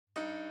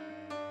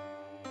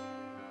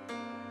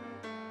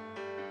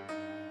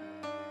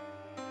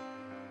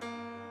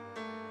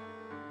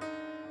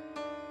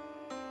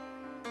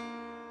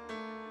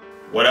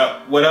What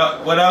up, what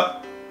up, what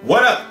up?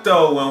 What up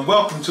though, and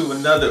welcome to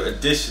another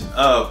edition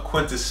of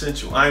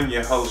QuinteScential. I'm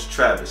your host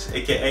Travis,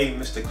 aka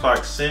Mr.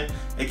 Clark Scent,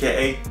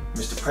 aka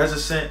Mr.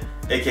 President,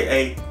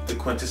 aka the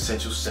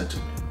QuinteScential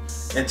Sentiment.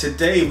 And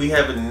today we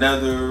have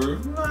another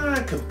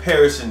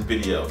comparison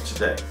video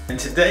today. And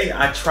today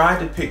I tried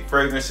to pick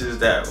fragrances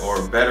that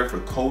are better for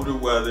colder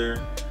weather,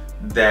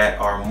 that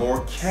are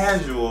more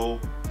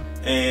casual,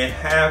 and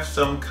have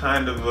some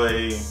kind of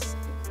a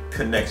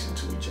connection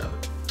to each other.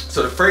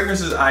 So the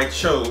fragrances I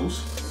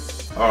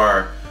chose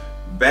are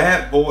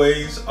Bad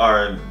Boys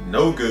Are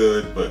No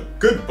Good, but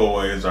Good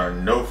Boys Are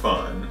No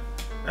Fun.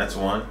 That's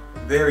one.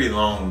 Very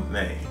long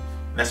name.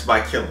 That's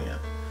by Kilian.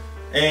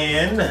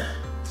 And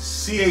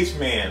CH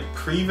Man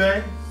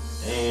Prive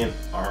and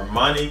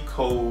Armani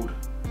Code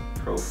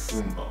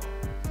Profumo.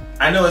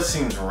 I know it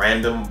seems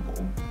random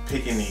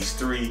picking these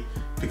three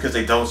because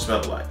they don't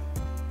smell alike.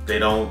 They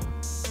don't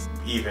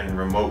even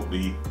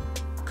remotely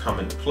come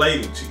into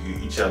play to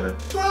each other.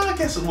 Well, I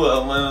guess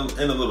well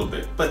in a little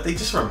bit, but they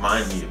just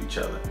remind me of each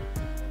other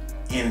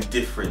in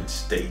different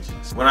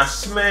stages. When I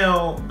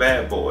smell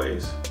Bad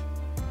Boys,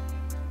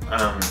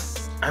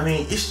 I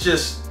mean, it's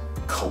just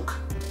Coke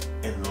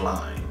and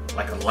lime,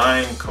 like a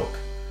lime Coke.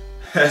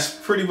 That's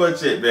pretty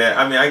much it, man.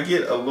 I mean, I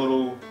get a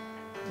little,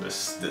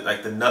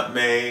 like the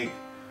nutmeg,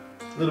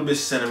 a little bit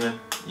cinnamon.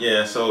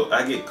 Yeah, so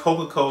I get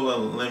Coca-Cola,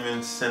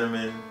 lemon,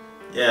 cinnamon.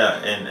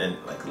 Yeah, and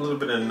like a little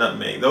bit of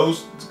nutmeg.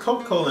 Those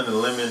Coca-Cola and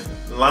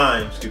the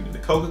lime, excuse me, the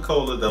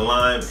Coca-Cola, the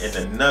lime,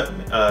 and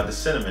the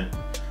cinnamon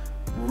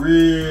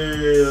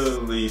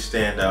really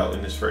stand out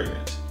in this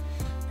fragrance.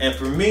 And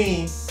for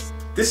me,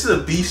 this is a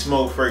beast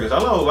mode fragrance. I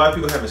know a lot of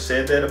people haven't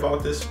said that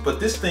about this, but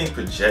this thing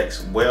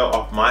projects well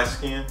off my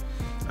skin.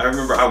 I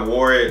remember I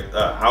wore it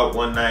out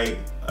one night,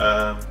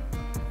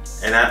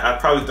 and I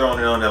probably thrown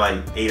it on at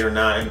like 8 or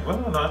 9.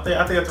 Well, no, I think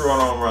I threw it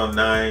on around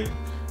 9.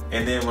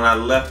 And then when I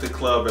left the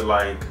club at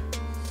like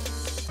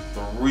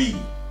 3,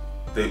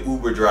 the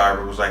Uber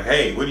driver was like,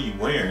 "Hey, what are you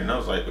wearing?" And I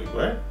was like, "Wait,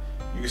 what?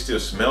 You can still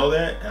smell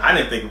that?" And I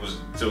didn't think it was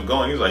still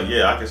going. He was like,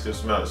 "Yeah, I can still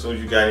smell it." As soon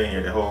as you got in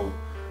here, the whole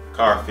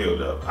car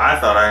filled up. I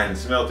thought I hadn't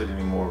smelled it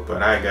anymore,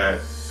 but I got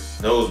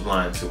nose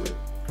blind to it.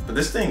 But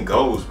this thing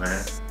goes,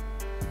 man.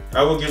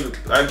 I will give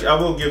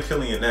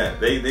Kilian that.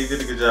 They did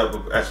a good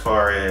job as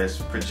far as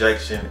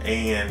projection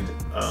and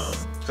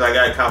so I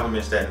got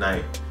compliments that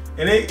night.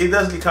 And it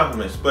does get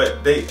compliments,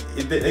 but they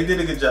did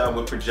a good job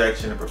with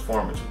projection and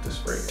performance with this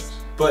fragrance.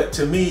 But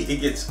to me, it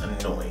gets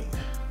annoying.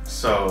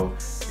 So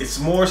it's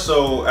more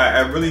so, I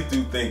really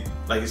do think,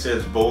 like you said,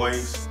 it's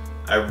boys.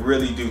 I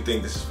really do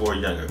think this is for a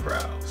younger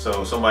crowd.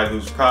 So somebody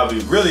who's probably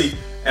really,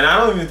 and I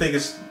don't even think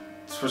it's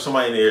for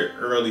somebody in their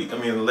early,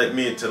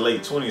 mid to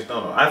late 20s.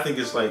 No, I think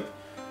it's like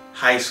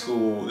high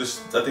school. I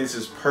think this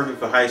is perfect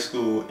for high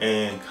school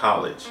and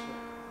college.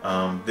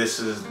 I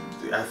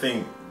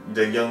think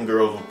the young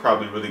girls will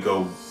probably really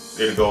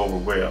it'll go over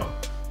well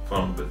for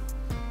them, but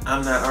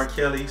I'm not R.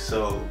 Kelly,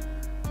 so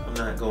I'm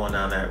not going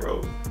down that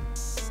road.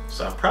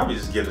 So I'll probably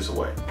just give this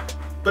away.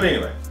 But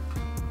anyway,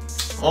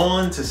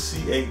 on to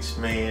CH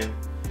Man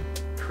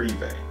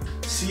Prive.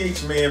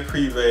 CH Man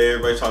Prive,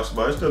 everybody talks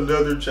about, it's the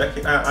leather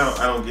jacket.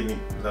 I don't get any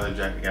leather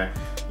jacket guy.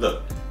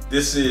 Look,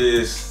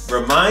 this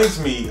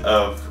reminds me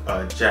of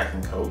Jack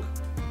and Coke.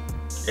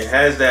 It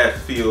has that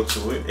feel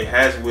to it. It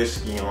has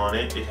whiskey on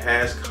it. It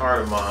has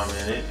cardamom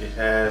in it. It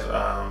has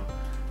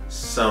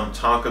some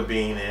tonka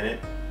bean in it.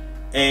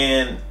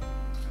 And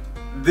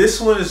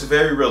this one is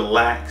very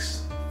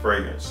relaxed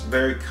fragrance,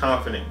 very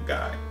confident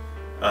guy.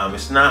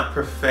 It's not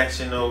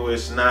professional.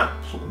 It's not.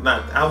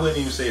 I wouldn't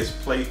even say it's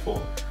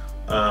playful.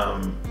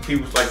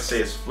 People like to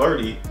say it's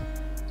flirty,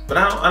 but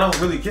I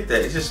don't really get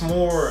that. It's just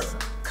more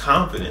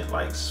confident,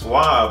 like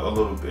suave a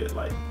little bit,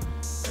 like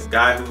a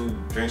guy who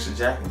drinks a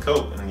Jack and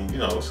Coke. And you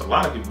know, it's a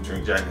lot of people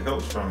drink Jack and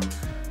Coke, from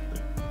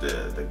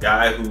the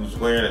guy who's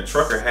wearing a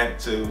trucker hat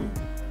to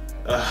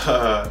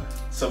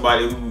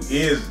somebody who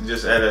is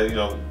just at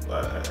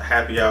a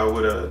happy hour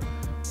with a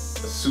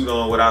suit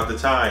on without the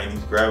tie, and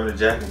he's grabbing a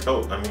Jack and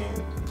Coke. I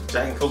mean,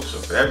 Jack and Coke's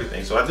for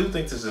everything. So I do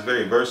think this is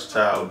very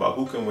versatile about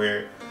who can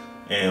wear it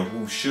and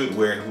who should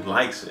wear it and who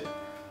likes it.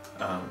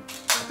 I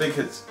think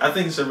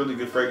it's a really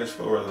good fragrance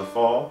for the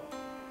fall.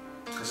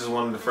 This is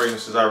one of the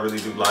fragrances I really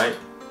do like,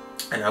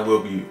 and I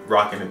will be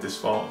rocking it this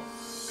fall.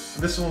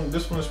 This one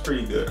is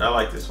pretty good. I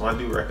like this one. I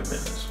do recommend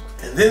this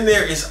one. And then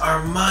there is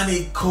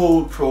Armani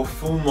Code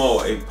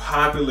Profumo, a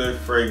popular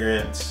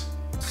fragrance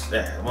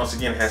that once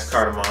again has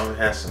cardamom. It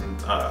has some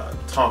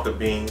tonka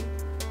bean.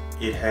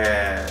 It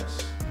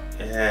has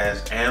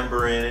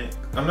amber in it.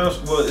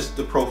 Well, it's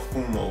the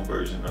Profumo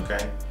version,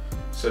 okay?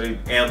 So they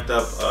amped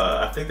up,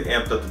 I think they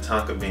amped up the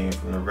tonka bean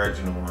from the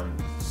original one.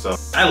 So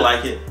I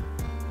like it,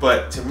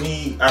 but to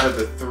me, out of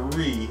the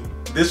 3,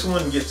 this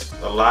one gets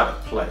a lot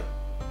of play.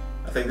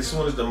 I think this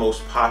one is the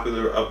most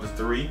popular of the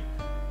 3,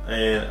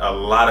 and a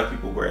lot of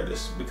people wear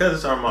this because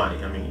it's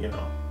Armani. I mean, you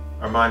know,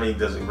 Armani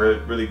does a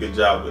really good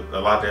job with a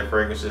lot of their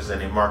fragrances,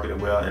 and they market it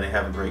well, and they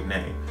have a great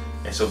name.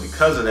 And so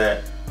because of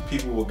that,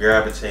 people will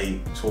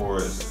gravitate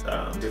towards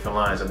different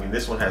lines. I mean,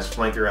 this one has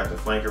flanker after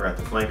flanker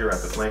after flanker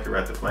after flanker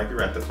after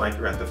flanker after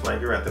flanker after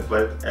flanker after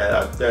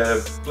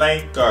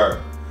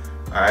flanker.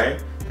 All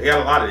right, they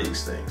got a lot of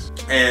these things.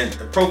 And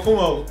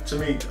Profumo, to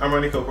me,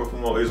 Armani Code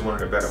Profumo is one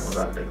of the better ones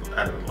out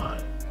of the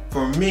line.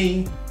 For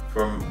me,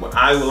 from what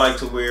I would like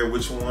to wear,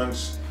 which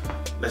ones?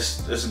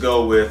 Let's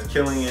go with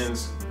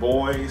Kilian's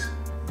Boys.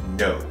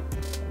 No,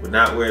 I would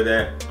not wear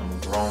that. I'm a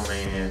grown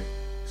man,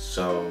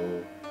 so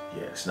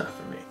yeah, it's not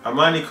for me.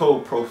 Armani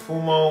Code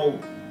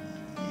Profumo,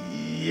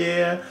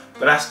 yeah,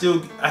 but I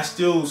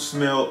still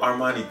smell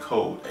Armani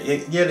Code.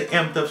 Yeah, they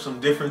amped up some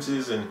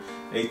differences and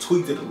they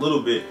tweaked it a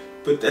little bit,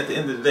 but at the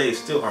end of the day, it's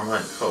still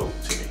Armani Code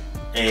to me.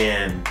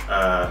 And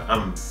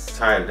I'm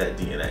tired of that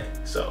DNA.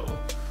 So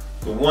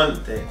the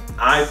one that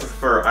I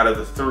prefer out of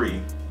the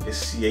three is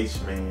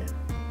CH Man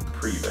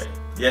Prive.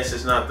 Yes,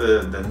 it's not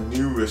the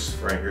newest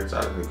fragrance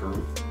out of the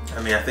group.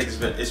 I mean, I think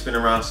it's been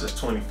around since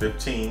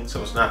 2015,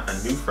 so it's not a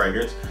new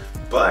fragrance,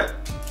 but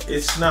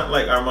it's not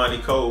like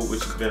Armani Code,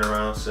 which has been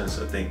around since,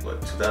 I think,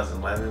 what,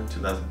 2011,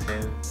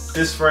 2010.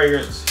 This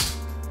fragrance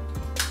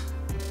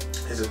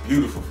is a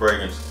beautiful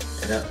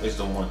fragrance, and that is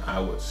the one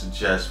I would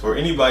suggest for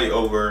anybody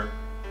over,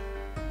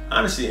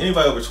 honestly,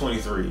 anybody over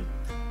 23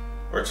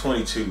 or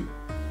 22.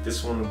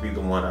 This one would be the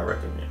one I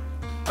recommend.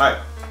 All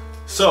right,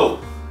 so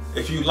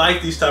if you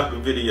like these type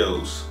of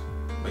videos,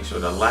 make sure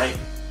to like,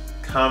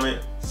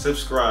 comment,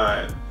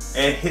 subscribe,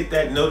 and hit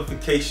that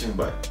notification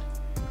button.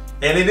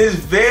 And it is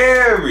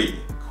very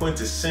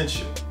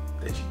quintessential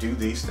that you do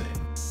these things.